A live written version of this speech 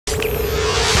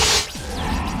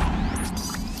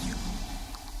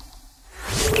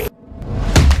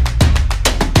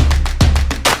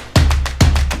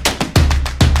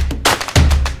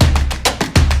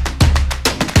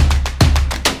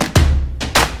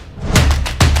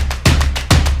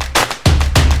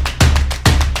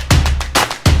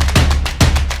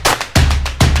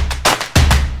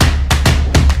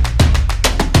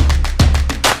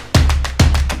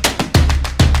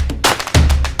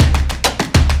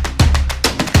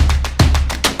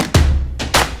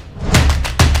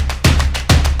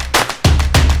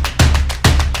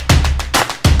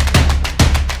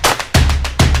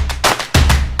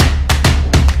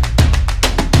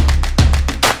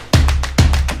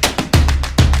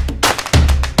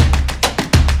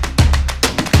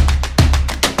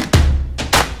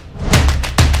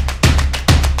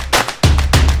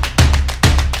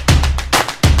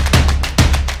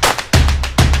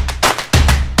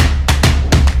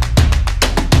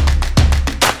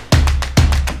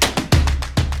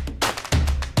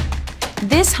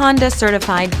This Honda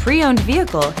certified pre-owned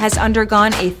vehicle has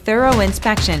undergone a thorough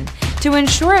inspection to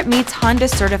ensure it meets Honda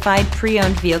certified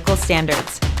pre-owned vehicle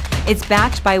standards. It's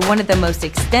backed by one of the most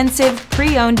extensive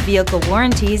pre-owned vehicle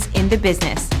warranties in the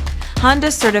business.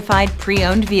 Honda certified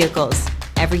pre-owned vehicles.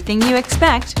 Everything you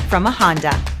expect from a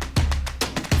Honda.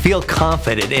 Feel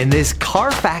confident in this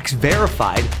Carfax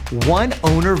verified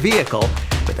one-owner vehicle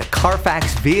with a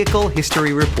Carfax Vehicle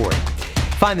History Report.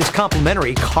 Find this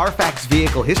complimentary Carfax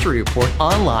Vehicle History Report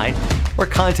online or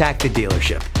contact the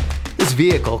dealership. This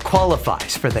vehicle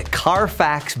qualifies for the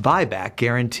Carfax Buyback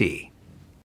Guarantee.